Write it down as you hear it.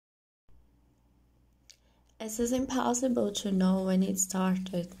It is impossible to know when it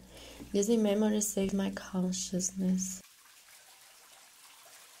started. These memories save my consciousness.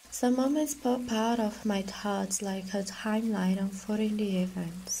 Some moments pop out of my thoughts like a timeline unfolding the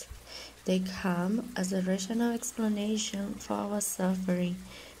events. They come as a rational explanation for our suffering,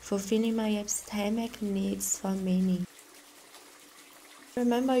 fulfilling my epistemic needs for meaning.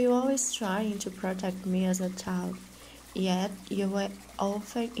 Remember, you always trying to protect me as a child, yet you were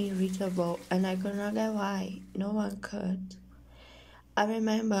often irritable, and I could not get why. No one could. I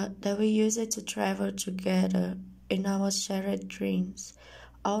remember that we used to travel together in our shared dreams,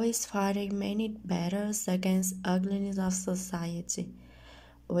 always fighting many battles against ugliness of society,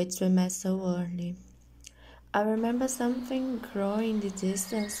 which we met so early. I remember something growing in the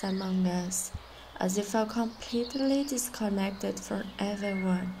distance among us, as if I completely disconnected from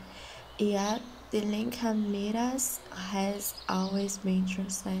everyone, yet the link that made us has always been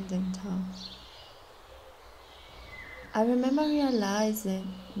transcendental. I remember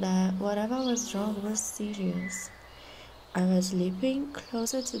realizing that whatever was wrong was serious. I was sleeping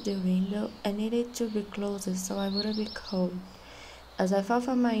closer to the window and needed to be closer so I wouldn't be cold. As I fought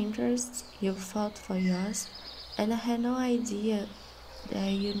for my interests, you fought for yours, and I had no idea that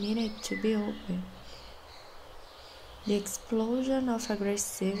you needed to be open. The explosion of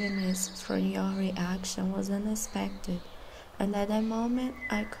aggressiveness from your reaction was unexpected, and at that moment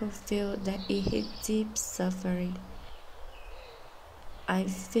I could feel that it hit deep suffering. I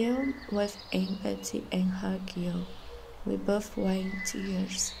filled with empathy and hugged you. We both were in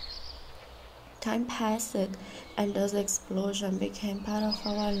tears. Time passed, and those explosions became part of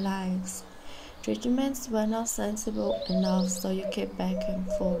our lives. Treatments were not sensible enough, so you kept back and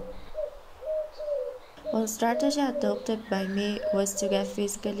forth. One strategy adopted by me was to get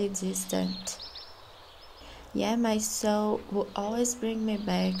physically distant. Yet my soul would always bring me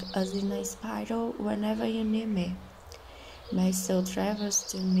back, as in a spiral whenever you need me. My soul travels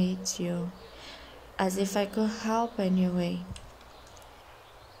to meet you, as if I could help anyway.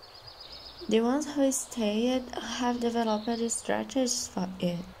 The ones who stayed have developed strategies for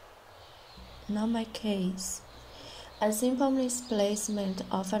it. Not my case. A simple misplacement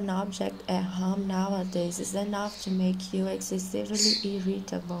of an object at home nowadays is enough to make you excessively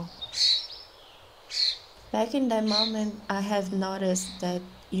irritable. Back in that moment, I have noticed that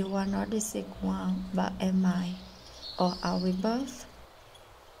you are not the sick one, but am I? Or are we both?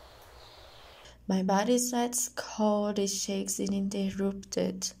 My body sweats cold, it shakes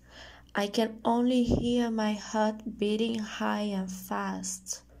uninterrupted. I can only hear my heart beating high and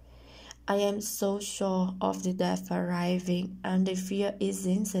fast. I am so sure of the death arriving, and the fear is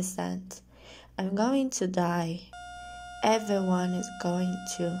incessant. I'm going to die. Everyone is going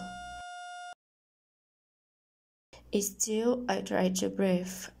to. Still, I try to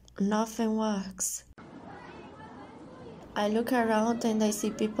breathe. Nothing works. I look around and I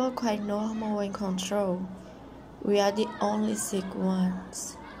see people quite normal and control. We are the only sick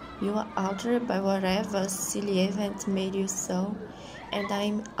ones. You are altered by whatever silly event made you so, and I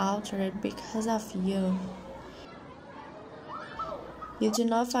am altered because of you. You do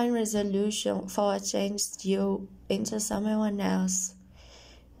not find resolution for what changed you into someone else.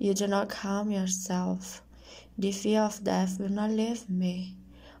 You do not calm yourself. The fear of death will not leave me.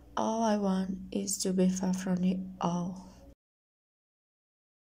 All I want is to be far from it all.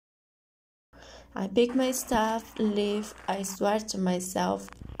 I pick my stuff, leave. I swear to myself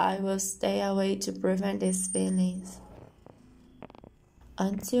I will stay away to prevent these feelings.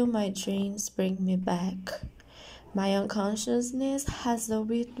 Until my dreams bring me back. My unconsciousness has a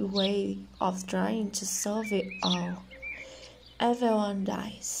weird way of trying to solve it all. Everyone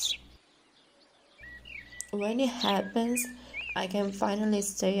dies. When it happens, I can finally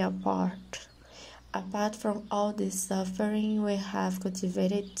stay apart from all the suffering we have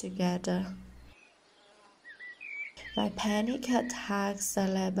cultivated together. My panic attacks are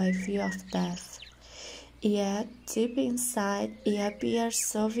led by fear of death. Yet, deep inside, it appears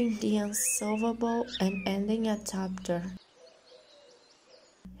solving the unsolvable and ending a chapter.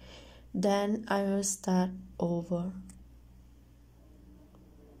 Then I will start over.